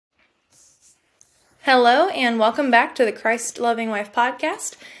Hello, and welcome back to the Christ Loving Wife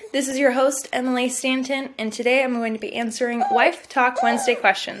podcast. This is your host, Emily Stanton, and today I'm going to be answering Wife Talk Wednesday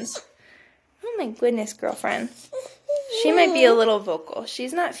questions. Oh my goodness, girlfriend. She might be a little vocal.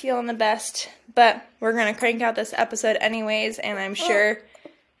 She's not feeling the best, but we're going to crank out this episode anyways, and I'm sure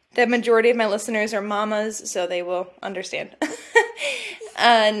the majority of my listeners are mamas, so they will understand.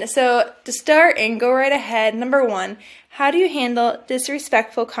 And so to start and go right ahead, number 1, how do you handle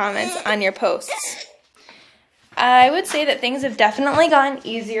disrespectful comments on your posts? I would say that things have definitely gotten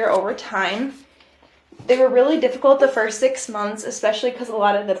easier over time. They were really difficult the first 6 months, especially because a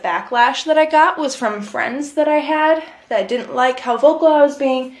lot of the backlash that I got was from friends that I had that didn't like how vocal I was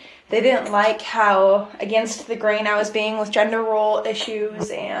being. They didn't like how against the grain I was being with gender role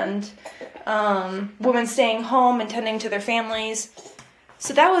issues and women staying home and tending to their families.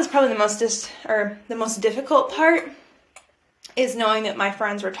 So that was probably the most difficult part, is knowing that my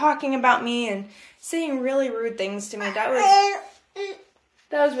friends were talking about me and saying really rude things to me. That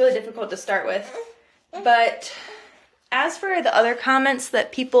was really difficult to start with. But as for the other comments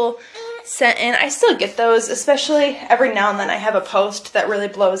that people sent in, I still get those, especially every now and then I have a post that really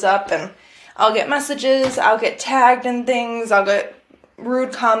blows up and I'll get messages, I'll get tagged in things, I'll get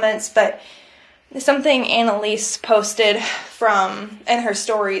rude comments, but something Annalise posted in her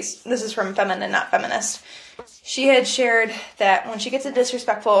stories, this is from Feminine Not Feminist, she had shared that when she gets a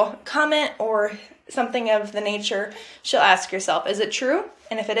disrespectful comment or something of the nature, she'll ask herself, is it true?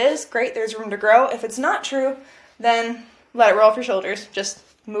 And if it is, great, there's room to grow. If it's not true, then let it roll off your shoulders. Just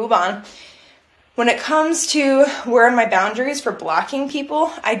move on. When it comes to where are my boundaries for blocking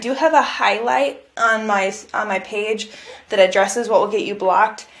people, I do have a highlight on my page that addresses what will get you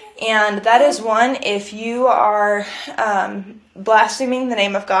blocked. And that is one, if you are blaspheming the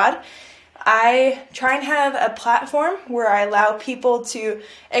name of God. I try and have a platform where I allow people to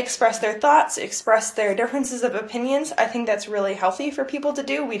express their thoughts, express their differences of opinions. I think that's really healthy for people to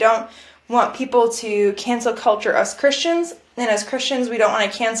do. We don't want people to cancel culture us Christians, and as Christians, we don't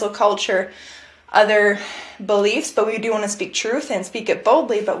want to cancel culture other beliefs, but we do want to speak truth and speak it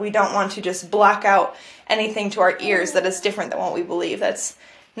boldly, but we don't want to just block out anything to our ears that is different than what we believe. That's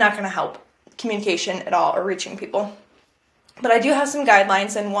not going to help communication at all or reaching people. But I do have some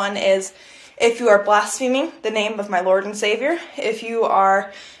guidelines, and one is if you are blaspheming the name of my Lord and Savior, if you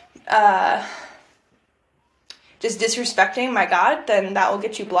are just disrespecting my God, then that will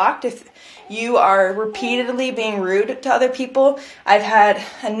get you blocked. If you are repeatedly being rude to other people, I've had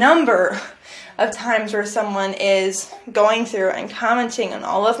a number of times where someone is going through and commenting on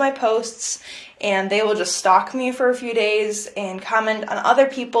all of my posts, and they will just stalk me for a few days and comment on other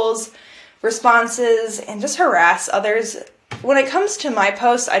people's responses and just harass others. When it comes to my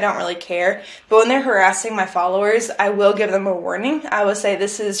posts, I don't really care, but when they're harassing my followers, I will give them a warning. I will say,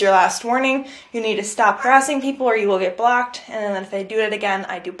 this is your last warning. You need to stop harassing people or you will get blocked, and then if they do it again,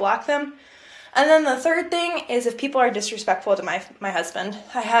 I do block them. And then the third thing is if people are disrespectful to my husband.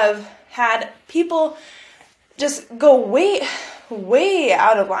 I have had people just go way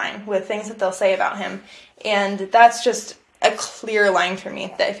out of line with things that they'll say about him, and that's just a clear line for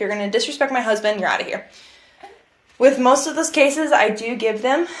me, that if you're going to disrespect my husband, you're out of here. With most of those cases, I do give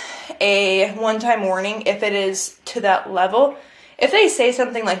them a one-time warning if it is to that level. If they say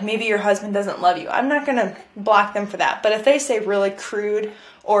something like, maybe your husband doesn't love you, I'm not going to block them for that. But if they say really crude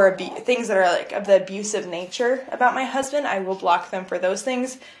or things that are like of the abusive nature about my husband, I will block them for those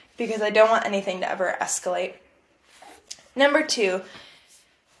things because I don't want anything to ever escalate. Number 2,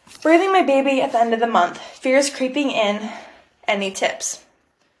 birthing my baby at the end of the month. Fears creeping in. Any tips?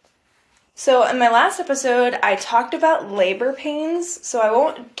 So in my last episode, I talked about labor pains, so I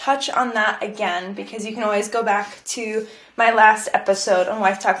won't touch on that again because you can always go back to my last episode on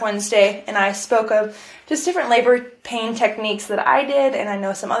Wife Talk Wednesday, and I spoke of just different labor pain techniques that I did, and I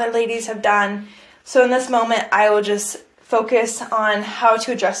know some other ladies have done. So in this moment, I will just focus on how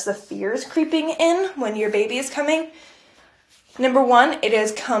to address the fears creeping in when your baby is coming. Number 1, it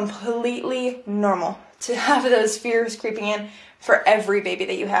is completely normal to have those fears creeping in for every baby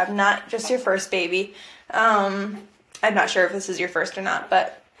that you have, not just your first baby. I'm not sure if this is your first or not,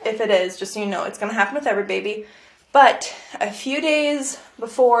 but if it is, just so you know, it's going to happen with every baby. But a few days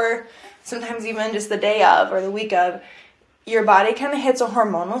before, sometimes even just the day of or the week of, your body kind of hits a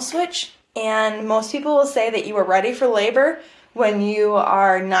hormonal switch, and most people will say that you are ready for labor when you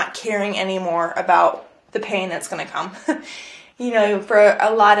are not caring anymore about the pain that's going to come. You know, for a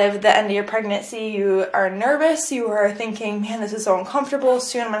lot of the end of your pregnancy, you are nervous, you are thinking, man, this is so uncomfortable,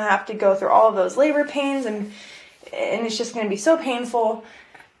 soon I'm going to have to go through all of those labor pains, and it's just going to be so painful.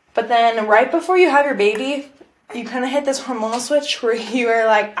 But then right before you have your baby, you kind of hit this hormonal switch where you are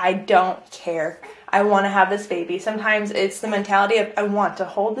like, I don't care. I want to have this baby. Sometimes it's the mentality of, I want to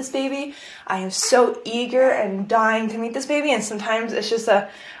hold this baby. I am so eager and dying to meet this baby. And sometimes it's just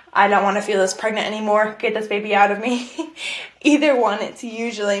I don't want to feel this pregnant anymore. Get this baby out of me. Either one, it's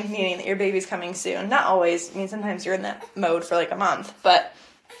usually meaning that your baby's coming soon. Not always. I mean, sometimes you're in that mode for like a month. But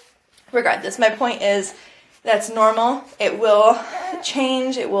regardless, my point is that's normal. It will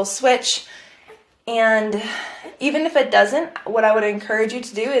change. It will switch. And even if it doesn't, what I would encourage you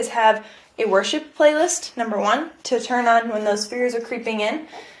to do is have a worship playlist, number 1, to turn on when those fears are creeping in.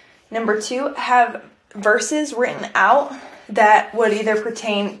 Number 2, have verses written out that would either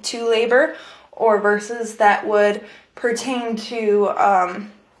pertain to labor or verses that would pertain to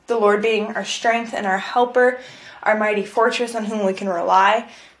the Lord being our strength and our helper, our mighty fortress on whom we can rely.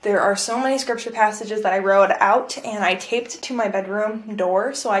 There are so many scripture passages that I wrote out and I taped to my bedroom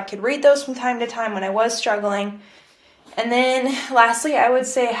door so I could read those from time to time when I was struggling. And then lastly, I would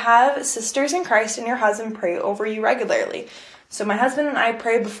say have sisters in Christ and your husband pray over you regularly. So my husband and I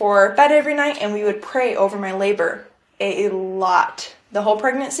pray before bed every night, and we would pray over my labor a lot, the whole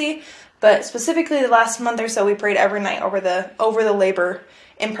pregnancy, but specifically the last month or so, we prayed every night over the labor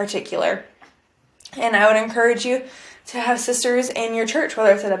in particular. And I would encourage you to have sisters in your church,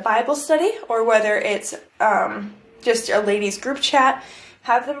 whether it's at a Bible study or whether it's just a ladies group chat.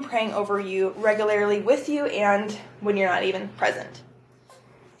 Have them praying over you regularly with you and when you're not even present.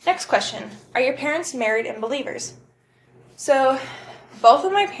 Next question. Are your parents married and believers? So both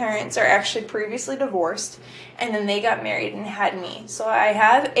of my parents are actually previously divorced, and then they got married and had me. So I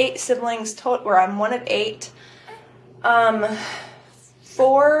have 8 siblings total, where I'm one of 8.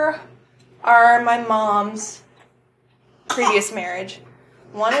 4 are my mom's previous marriage.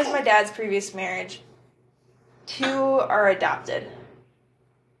 1 is my dad's previous marriage. 2 are adopted.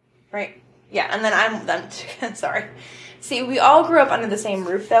 Right? Yeah, and then I'm them too. Sorry. See, we all grew up under the same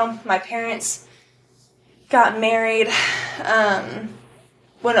roof, though. My parents got married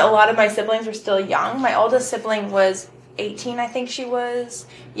when a lot of my siblings were still young. My oldest sibling was 18, I think she was.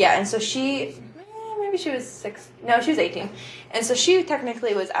 Yeah, and so maybe she was 6. No, she was 18. And so she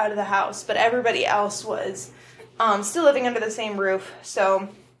technically was out of the house, but everybody else was still living under the same roof. So,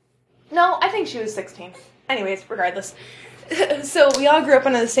 no, I think she was 16. Anyways, regardless. So we all grew up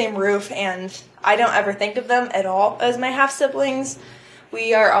under the same roof, and I don't ever think of them at all as my half-siblings.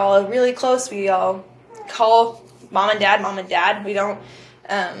 We are all really close. We all call mom and dad. We don't,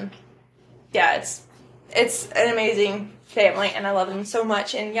 it's an amazing family, and I love them so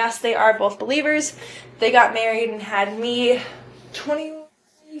much. And yes, they are both believers. They got married and had me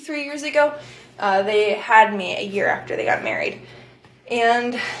 23 years ago. They had me a year after they got married.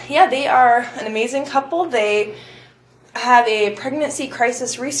 And yeah, they are an amazing couple. They have a pregnancy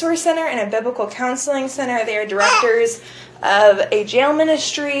crisis resource center and a biblical counseling center. They are directors of a jail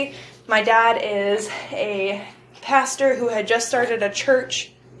ministry. My dad is a pastor who had just started a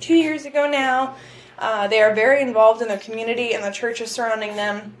church 2 years ago now. They are very involved in their community and the churches surrounding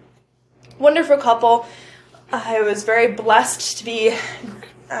them. Wonderful couple. I was very blessed to be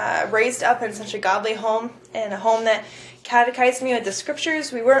raised up in such a godly home, in a home that catechized me with the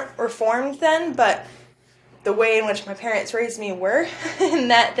scriptures. We weren't reformed then, but the way in which my parents raised me were, and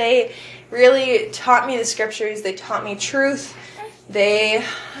that they really taught me the scriptures. They taught me truth. They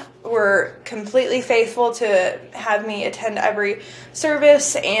were completely faithful to have me attend every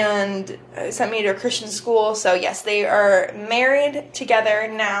service and sent me to a Christian school. So yes, they are married together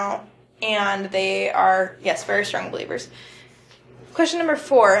now, and they are, yes, very strong believers. Question number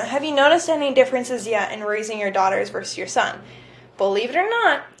 4. Have you noticed any differences yet in raising your daughters versus your son? Believe it or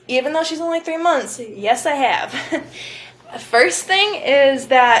not, even though she's only 3 months, yes, I have. First thing is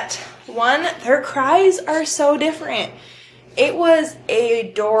that, 1, their cries are so different. It was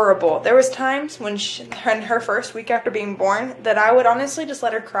adorable. There was times when in her first week after being born that I would honestly just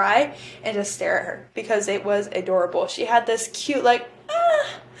let her cry and just stare at her because it was adorable. She had this cute, like,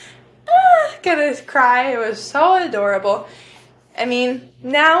 kind of cry. It was so adorable. I mean,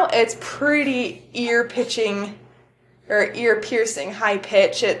 now it's pretty ear-piercing high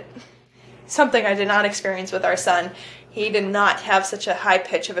pitch. Something I did not experience with our son. He did not have such a high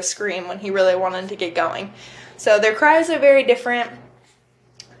pitch of a scream when he really wanted to get going. So their cries are very different.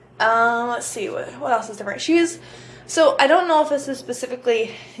 Let's see, what else is different? So I don't know if this is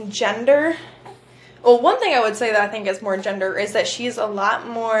specifically gender. Well, one thing I would say that I think is more gender is that she's a lot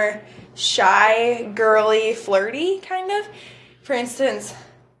more shy, girly, flirty, kind of. For instance,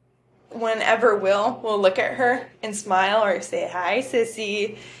 whenever Will look at her and smile or say, "Hi,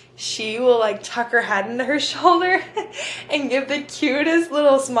 sissy," she will like tuck her head into her shoulder and give the cutest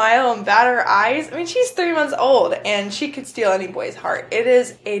little smile and bat her eyes. I mean, she's 3 months old and she could steal any boy's heart. It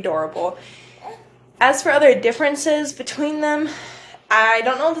is adorable. As for other differences between them, I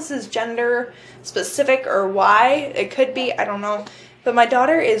don't know if this is gender specific or why. It could be, I don't know. But my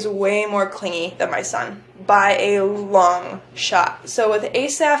daughter is way more clingy than my son by a long shot. So with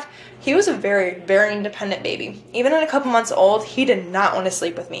Asaph, he was a very, very independent baby. Even at a couple months old, he did not want to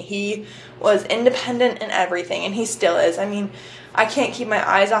sleep with me. He was independent in everything, and he still is. I mean, I can't keep my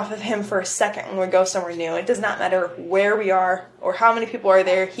eyes off of him for a second when we go somewhere new. It does not matter where we are or how many people are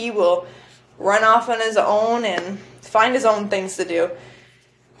there. He will run off on his own and find his own things to do.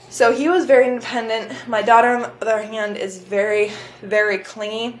 So he was very independent. My daughter, on the other hand, is very, very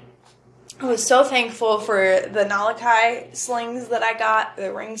clingy. I was so thankful for the Nalakai slings that I got,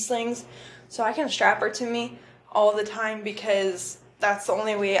 the ring slings, so I can strap her to me all the time because that's the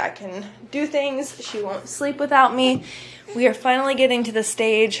only way I can do things. She won't sleep without me. We are finally getting to the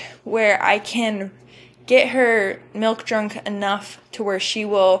stage where I can get her milk drunk enough to where she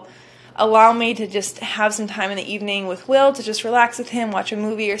will allow me to just have some time in the evening with Will to just relax with him, watch a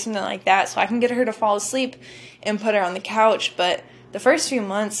movie or something like that, so I can get her to fall asleep and put her on the couch. But the first few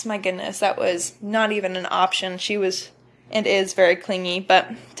months, my goodness, that was not even an option. She was and is very clingy, but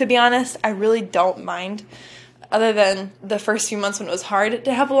to be honest, I really don't mind. Other than the first few months when it was hard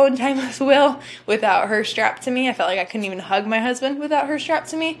to have alone time with Will without her strapped to me. I felt like I couldn't even hug my husband without her strapped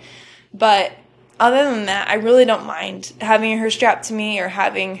to me. But other than that, I really don't mind having her strapped to me or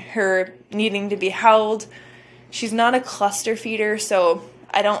having her needing to be held. She's not a cluster feeder, so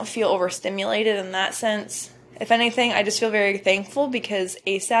I don't feel overstimulated in that sense. If anything, I just feel very thankful because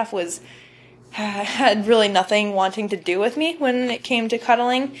Asaph had really nothing wanting to do with me when it came to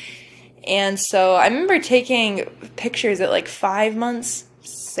cuddling. And so I remember taking pictures at like 5 months,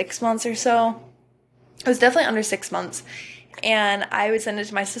 6 months or so. It was definitely under 6 months. And I would send it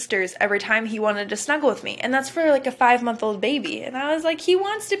to my sisters every time he wanted to snuggle with me. And that's for like a 5-month-old baby. And I was like, he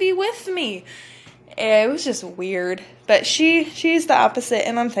wants to be with me. It was just weird. But she's the opposite,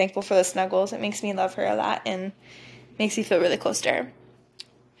 and I'm thankful for the snuggles. It makes me love her a lot and makes me feel really close to her.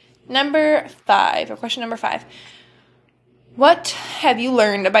 Question number 5. What have you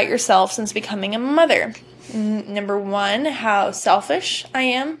learned about yourself since becoming a mother? Number 1, how selfish I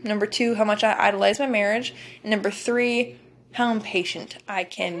am. Number 2, how much I idolize my marriage. And number 3, how impatient I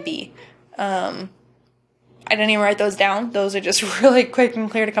can be. I didn't even write those down. Those are just really quick and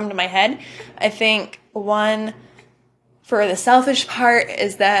clear to come to my head. I think one, for the selfish part,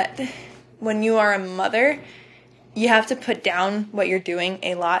 is that when you are a mother, you have to put down what you're doing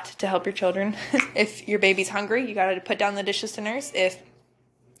a lot to help your children. If your baby's hungry, you got to put down the dishes to nurse. If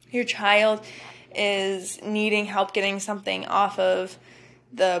your child is needing help getting something off of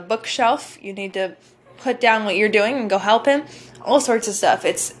the bookshelf, you need to put down what you're doing and go help him. All sorts of stuff.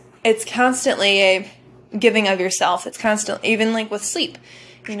 It's constantly a giving of yourself. It's constant, even like with sleep.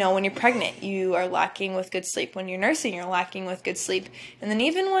 You know, when you're pregnant, you are lacking with good sleep. When you're nursing, you're lacking with good sleep. And then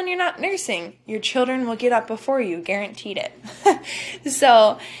even when you're not nursing, your children will get up before you, guaranteed it.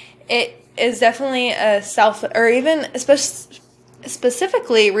 So it is definitely a or even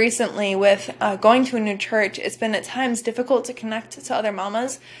specifically recently with going to a new church, it's been at times difficult to connect to other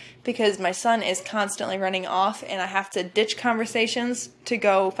mamas because my son is constantly running off and I have to ditch conversations to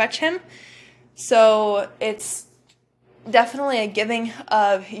go fetch him. So it's definitely a giving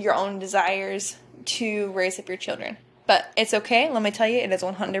of your own desires to raise up your children. But it's okay. Let me tell you, it is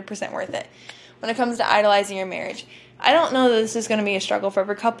 100% worth it. When it comes to idolizing your marriage, I don't know that this is going to be a struggle for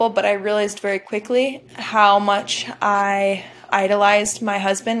every couple, but I realized very quickly how much I idolized my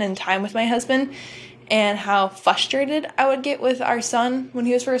husband and time with my husband and how frustrated I would get with our son when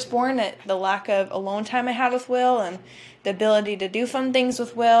he was first born at the lack of alone time I had with Will and the ability to do fun things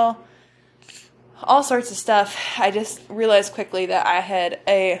with Will. All sorts of stuff. I just realized quickly that I had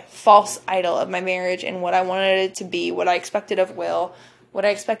a false idol of my marriage and what I wanted it to be, what I expected of Will, what I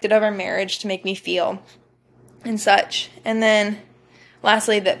expected of our marriage to make me feel, and such. And then,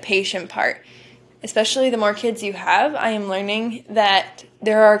 lastly, the patient part. Especially the more kids you have, I am learning that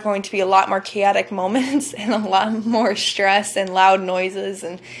there are going to be a lot more chaotic moments and a lot more stress and loud noises.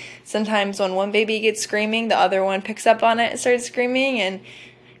 And sometimes when one baby gets screaming, the other one picks up on it and starts screaming, and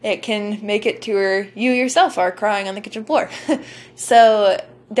it can make it to where you yourself are crying on the kitchen floor. So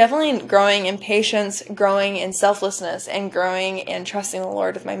definitely growing in patience, growing in selflessness, and growing in trusting the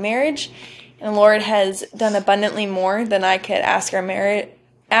Lord with my marriage. And the Lord has done abundantly more than I could ask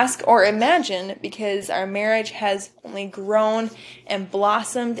or imagine, because our marriage has only grown and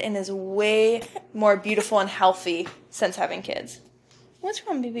blossomed and is way more beautiful and healthy since having kids. What's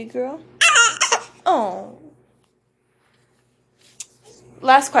wrong, baby girl? Oh.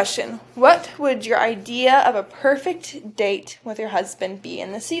 Last question. What would your idea of a perfect date with your husband be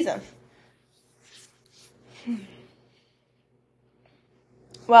in this season?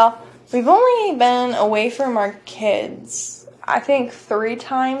 Well, we've only been away from our kids, I think 3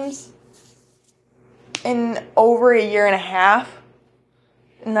 times in over a year and a half.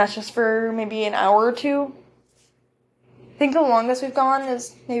 And that's just for maybe an hour or 2. I think the longest we've gone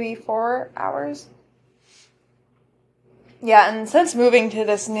is maybe 4 hours. Yeah, and since moving to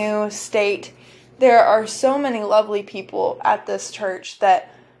this new state, there are so many lovely people at this church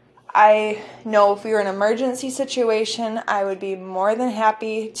that I know if we were in an emergency situation, I would be more than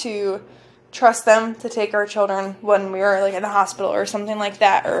happy to trust them to take our children when we were like in the hospital or something like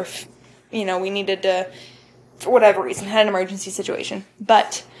that, or if, we needed to, for whatever reason, had an emergency situation.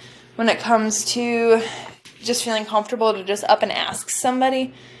 But when it comes to just feeling comfortable to just up and ask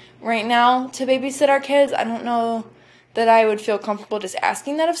somebody right now to babysit our kids, I don't know that I would feel comfortable just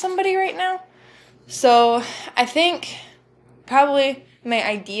asking that of somebody right now. So I think probably my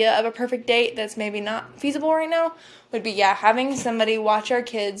idea of a perfect date that's maybe not feasible right now would be, having somebody watch our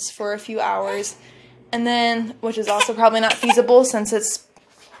kids for a few hours, and then, which is also probably not feasible since it's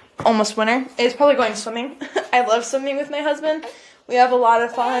almost winter, is probably going swimming. I love swimming with my husband. We have a lot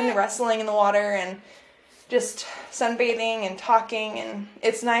of fun wrestling in the water and just sunbathing and talking, and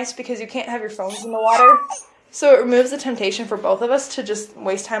it's nice because you can't have your phones in the water, so it removes the temptation for both of us to just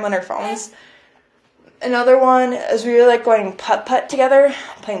waste time on our phones. Another one is we really like going putt-putt together,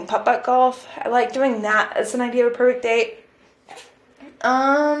 playing putt-putt golf. I like doing that as an idea of a perfect date.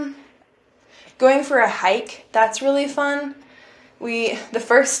 Going for a hike, that's really fun. The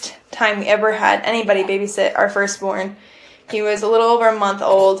first time we ever had anybody babysit our firstborn, he was a little over a month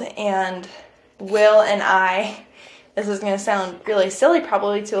old, and Will and I, this is going to sound really silly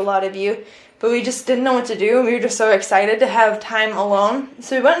probably to a lot of you, but we just didn't know what to do. We were just so excited to have time alone.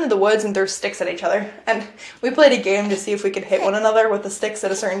 So we went into the woods and threw sticks at each other. And we played a game to see if we could hit one another with the sticks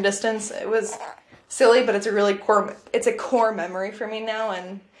at a certain distance. It was silly, but it's a core memory for me now.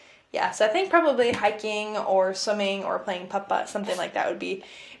 And yeah, so I think probably hiking or swimming or playing putt-putt, something like that would be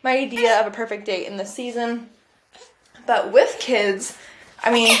my idea of a perfect date in this season. But with kids,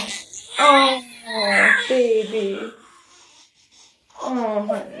 oh, baby. Oh,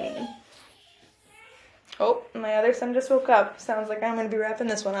 honey. Oh, my other son just woke up. Sounds like I'm going to be wrapping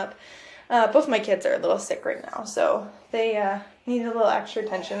this one up. Both my kids are a little sick right now, so they need a little extra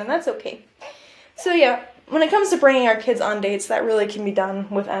attention, and that's okay. So yeah, when it comes to bringing our kids on dates, that really can be done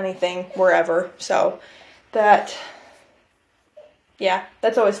with anything, wherever. So that's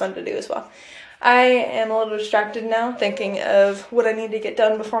always fun to do as well. I am a little distracted now, thinking of what I need to get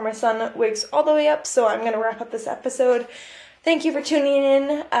done before my son wakes all the way up, so I'm going to wrap up this episode. Thank you for tuning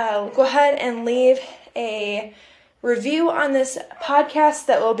in. Go ahead and leave a review on this podcast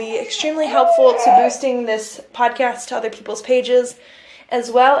that will be extremely helpful to boosting this podcast to other people's pages,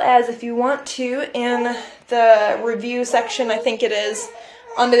 as well as if you want to, in the review section, I think it is,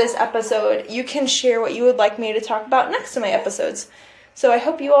 under this episode, you can share what you would like me to talk about next to my episodes. So I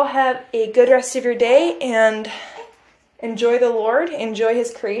hope you all have a good rest of your day, and enjoy the Lord, enjoy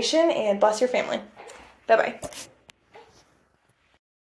His creation, and bless your family. Bye-bye.